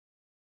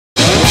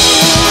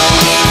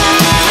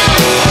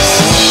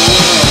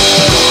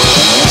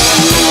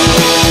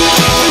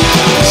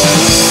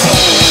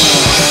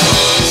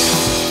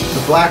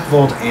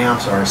volt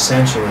amps are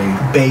essentially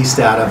based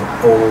out of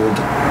old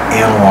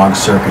analog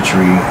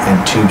circuitry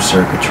and tube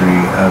circuitry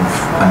of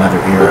another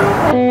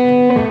era.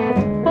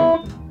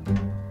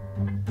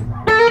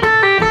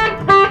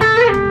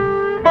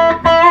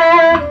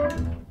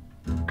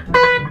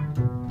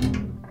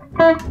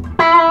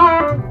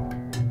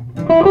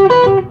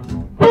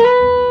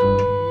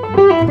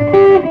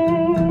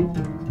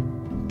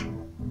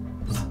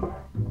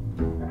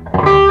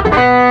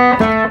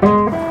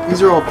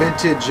 These are all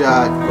vintage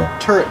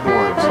turret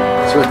boards.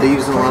 That's what they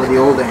use in a lot of the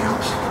old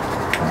amps.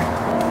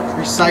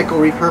 Recycle,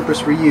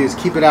 repurpose, reuse.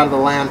 Keep it out of the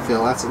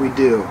landfill. That's what we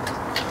do.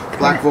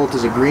 Black Volt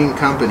is a green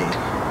company.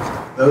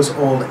 Those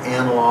old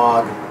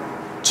analog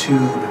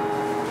tube,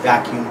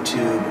 vacuum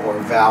tube, or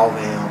valve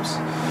amps,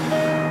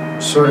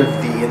 sort of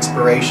the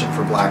inspiration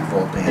for Black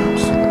Volt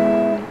amps.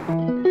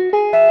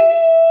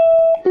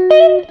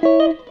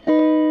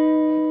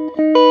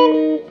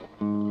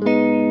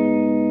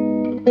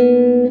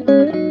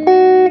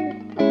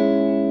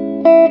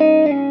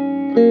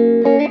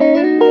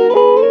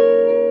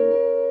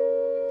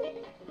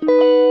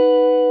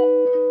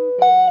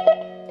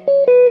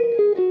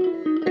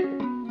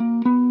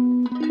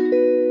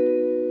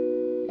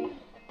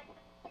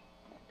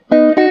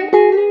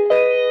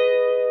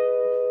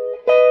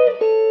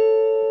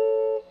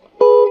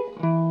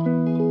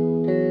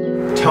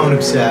 Tone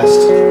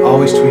obsessed,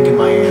 always tweaking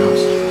my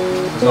amps,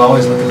 was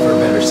always looking for a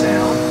better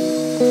sound.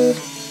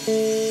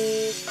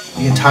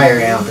 The entire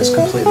amp is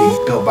completely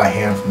built by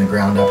hand from the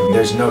ground up.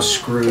 There's no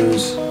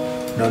screws,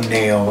 no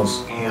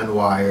nails, hand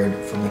wired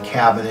from the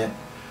cabinet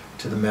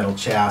to the metal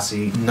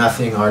chassis.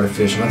 Nothing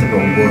artificial, nothing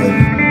but wood.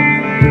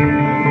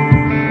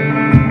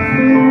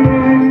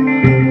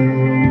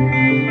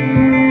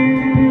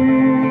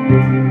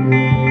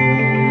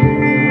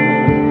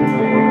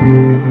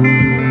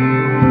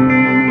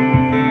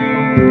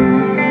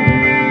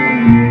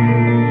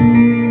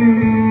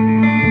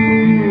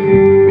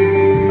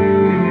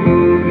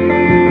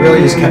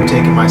 Really just kept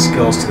taking my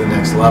skills to the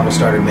next level,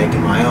 started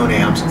making my own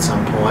amps at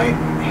some point,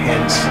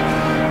 hence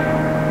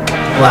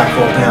the Black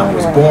Volt amp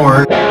was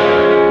born.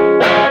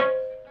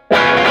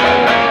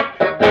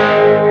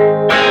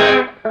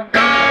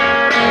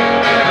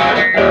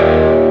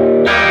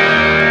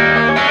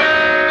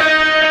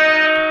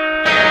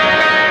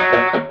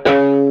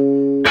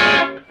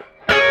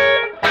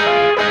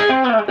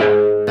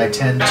 I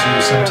tend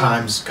to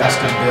sometimes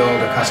custom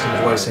build or custom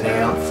voice an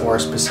amp for a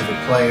specific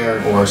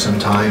player, or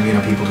sometimes,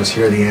 people just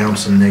hear the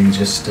amps and they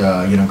just,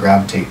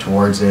 gravitate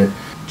towards it.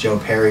 Joe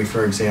Perry,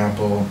 for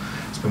example,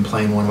 has been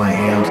playing one of my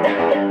amps.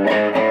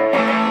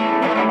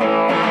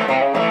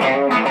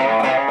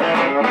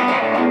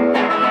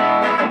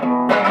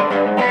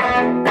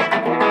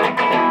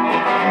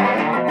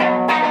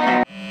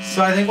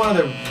 So I think one of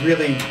the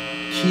really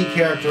key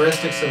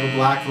characteristics of a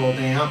Black Volt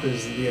amp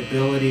is the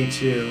ability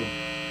to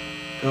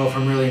go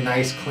from really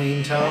nice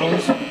clean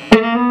tones to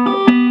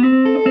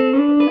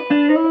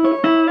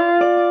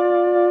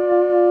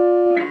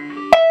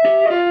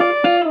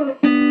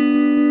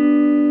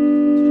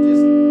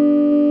just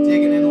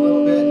digging in a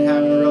little bit and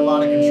having a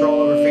lot of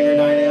control over finger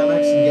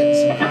dynamics and getting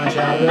some punch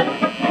out of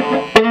it.